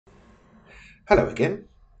Hello again,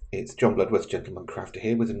 it's John Bloodworth, Gentleman Crafter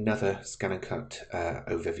here with another Scan and Cut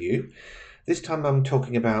overview. This time I'm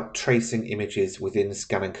talking about tracing images within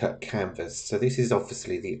Scan and Cut Canvas. So this is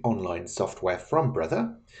obviously the online software from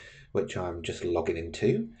Brother, which I'm just logging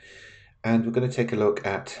into. And we're going to take a look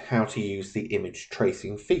at how to use the image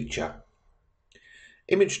tracing feature.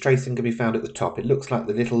 Image tracing can be found at the top. It looks like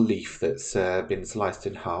the little leaf that's been sliced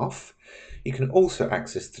in half. You can also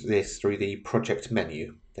access this through the project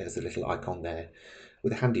menu. There's a little icon there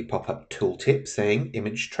with a handy pop-up tooltip saying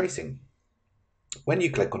image tracing. When you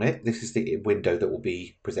click on it, this is the window that will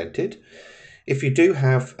be presented. If you do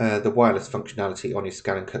have the wireless functionality on your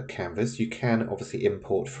Scan and Cut Canvas, you can obviously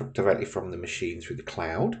import directly from the machine through the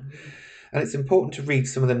cloud. And it's important to read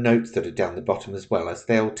some of the notes that are down the bottom as well, as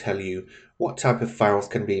they'll tell you what type of files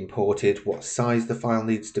can be imported, what size the file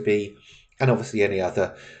needs to be, and obviously any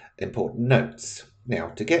other important notes. Now,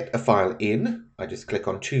 to get a file in, I just click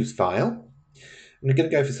on Choose File. I'm going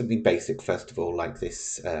to go for something basic first of all, like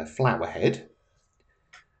this flower head.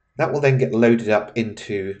 That will then get loaded up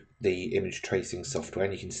into the image tracing software,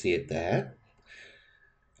 and you can see it there.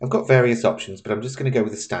 I've got various options, but I'm just going to go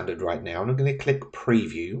with the standard right now, and I'm going to click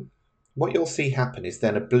Preview. What you'll see happen is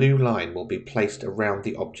then a blue line will be placed around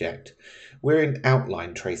the object. We're in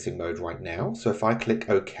outline tracing mode right now, so if I click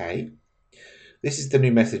OK, this is the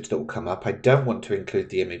new message that will come up. I don't want to include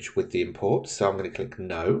the image with the import, so I'm going to click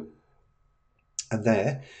No. And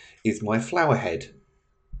there is my flower head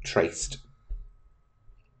traced.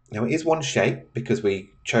 Now it is one shape because we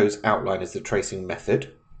chose outline as the tracing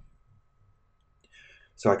method,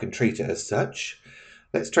 so I can treat it as such.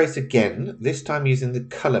 Let's trace again, this time using the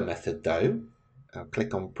color method though. I'll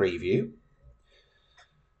click on Preview.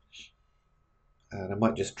 And I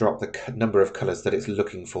might just drop the number of colours that it's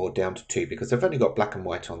looking for down to 2 because I've only got black and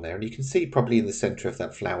white on there. And you can see probably in the centre of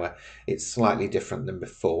that flower, it's slightly different than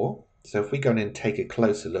before. So if we go in and take a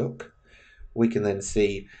closer look, we can then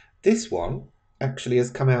see this one actually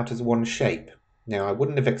has come out as one shape. Now I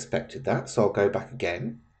wouldn't have expected that, so I'll go back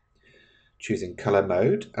again, choosing colour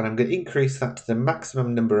mode, and I'm going to increase that to the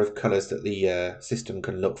maximum number of colours that the system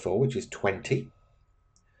can look for, which is 20.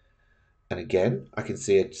 And again, I can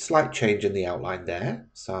see a slight change in the outline there.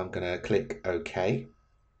 So I'm going to click OK,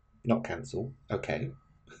 not cancel, OK.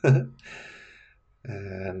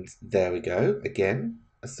 And there we go. Again,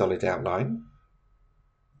 a solid outline.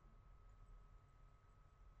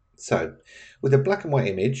 So with a black and white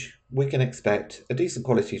image, we can expect a decent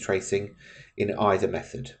quality tracing in either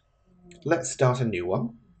method. Let's start a new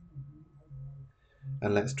one.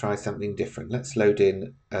 And let's try something different. Let's load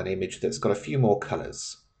in an image that's got a few more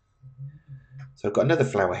colours. So I've got another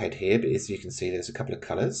flower head here, but as you can see, there's a couple of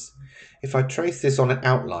colours. If I trace this on an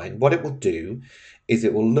outline, what it will do is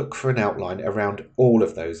it will look for an outline around all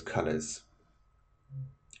of those colours.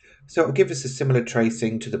 So it will give us a similar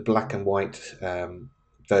tracing to the black and white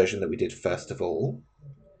version that we did first of all,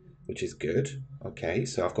 which is good. Okay,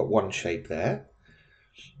 so I've got one shape there.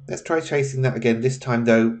 Let's try tracing that again, this time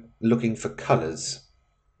though, looking for colours.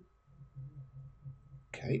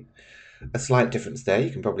 Okay, a slight difference there, you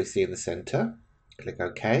can probably see in the centre. Click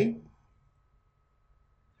OK.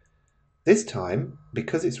 This time,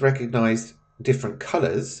 because it's recognised different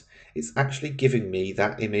colours, it's actually giving me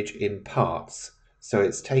that image in parts. So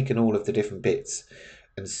it's taken all of the different bits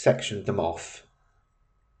and sectioned them off.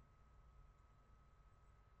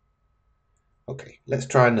 Okay, let's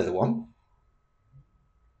try another one.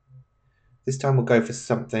 This time we'll go for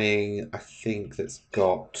something, I think, that's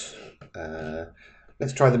got...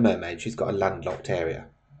 let's try the mermaid. She's got a landlocked area.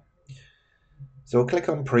 So we'll click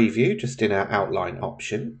on Preview just in our outline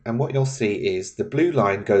option, and what you'll see is the blue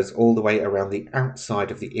line goes all the way around the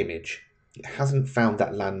outside of the image. It hasn't found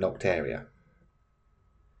that landlocked area.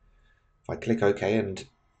 If I click OK and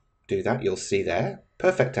do that, you'll see there,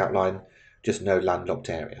 perfect outline, just no landlocked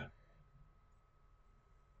area.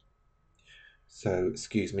 So,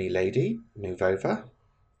 excuse me, lady, move over,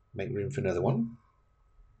 make room for another one.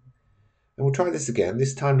 And we'll try this again,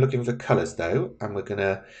 this time looking for colours though, and we're going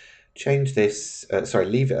to change this,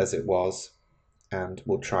 leave it as it was, and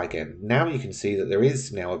we'll try again. Now you can see that there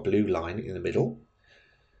is now a blue line in the middle.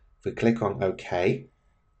 If we click on OK.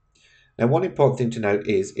 Now one important thing to note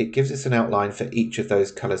is it gives us an outline for each of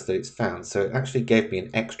those colours that it's found. So it actually gave me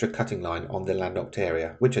an extra cutting line on the landlocked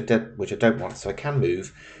area, which I don't want, so I can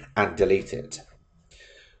move and delete it.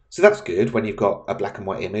 So that's good when you've got a black and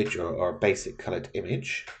white image or a basic coloured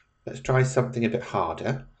image. Let's try something a bit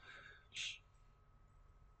harder.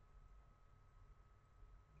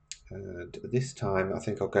 And this time I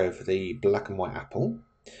think I'll go for the black and white apple.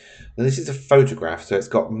 Now this is a photograph, so it's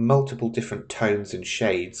got multiple different tones and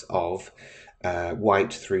shades of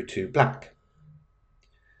white through to black.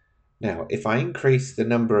 Now, if I increase the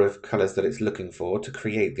number of colours that it's looking for to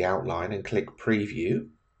create the outline and click Preview,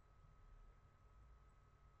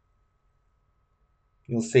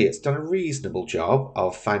 you'll see it's done a reasonable job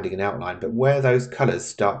of finding an outline, but where those colours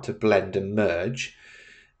start to blend and merge,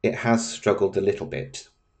 it has struggled a little bit.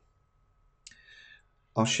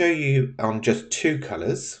 I'll show you on just 2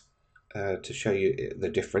 colours to show you the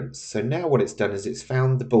difference. So now what it's done is it's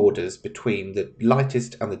found the borders between the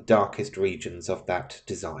lightest and the darkest regions of that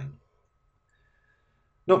design.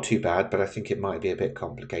 Not too bad, but I think it might be a bit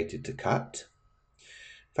complicated to cut.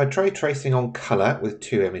 If I try tracing on colour with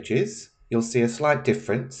 2 images, you'll see a slight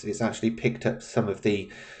difference. It's actually picked up some of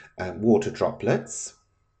the water droplets.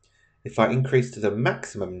 If I increase to the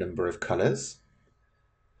maximum number of colours,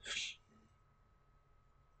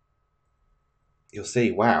 you'll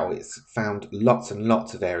see, wow, it's found lots and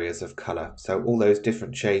lots of areas of colour. So all those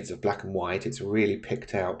different shades of black and white, it's really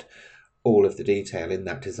picked out all of the detail in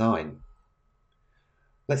that design.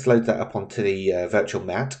 Let's load that up onto the virtual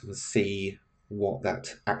mat and see what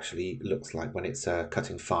that actually looks like when it's a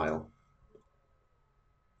cutting file.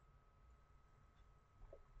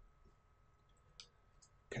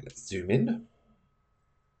 Okay, let's zoom in.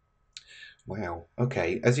 Wow,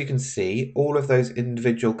 okay, as you can see, all of those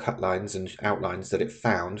individual cut lines and outlines that it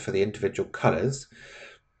found for the individual colours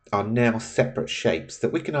are now separate shapes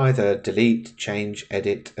that we can either delete, change,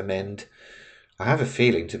 edit, amend. I have a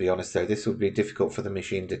feeling, to be honest though, this would be difficult for the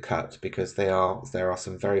machine to cut because there are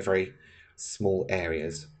some very, very small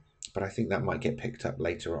areas, but I think that might get picked up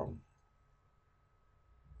later on.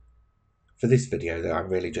 For this video though, I'm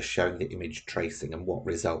really just showing the image tracing and what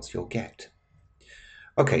results you'll get.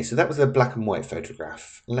 Okay, so that was a black and white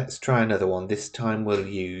photograph. Let's try another one. This time we'll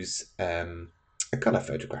use a colour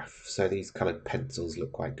photograph. So these coloured pencils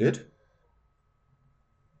look quite good.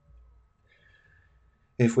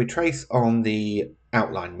 If we trace on the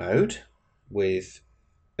outline mode with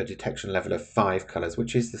a detection level of 5 colours,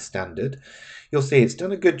 which is the standard, you'll see it's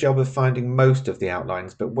done a good job of finding most of the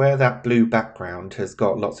outlines, but where that blue background has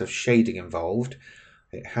got lots of shading involved,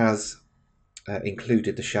 it has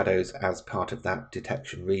included the shadows as part of that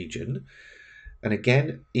detection region. And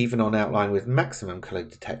again, even on outline with maximum colour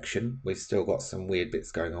detection, we've still got some weird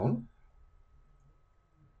bits going on.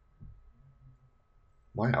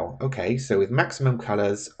 Wow, okay, so with maximum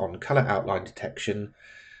colours on colour outline detection,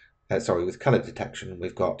 with colour detection,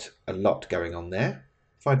 we've got a lot going on there.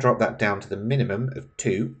 If I drop that down to the minimum of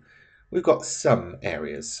 2, we've got some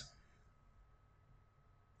areas.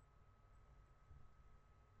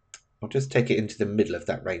 I'll just take it into the middle of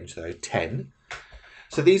that range though, 10.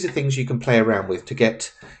 So these are things you can play around with to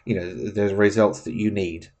get, the results that you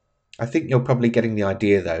need. I think you're probably getting the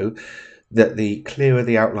idea though, that the clearer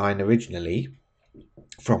the outline originally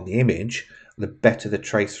from the image, the better the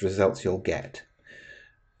trace results you'll get.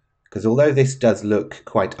 Because although this does look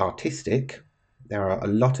quite artistic, there are a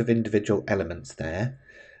lot of individual elements there.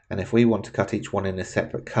 And if we want to cut each one in a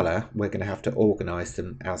separate colour, we're going to have to organise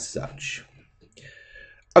them as such.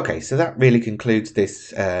 Okay, so that really concludes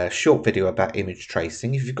this short video about image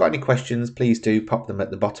tracing. If you've got any questions, please do pop them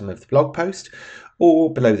at the bottom of the blog post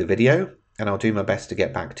or below the video, and I'll do my best to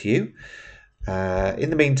get back to you. In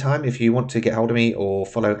the meantime, if you want to get hold of me or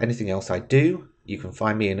follow anything else I do, you can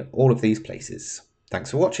find me in all of these places.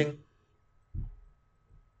 Thanks for watching.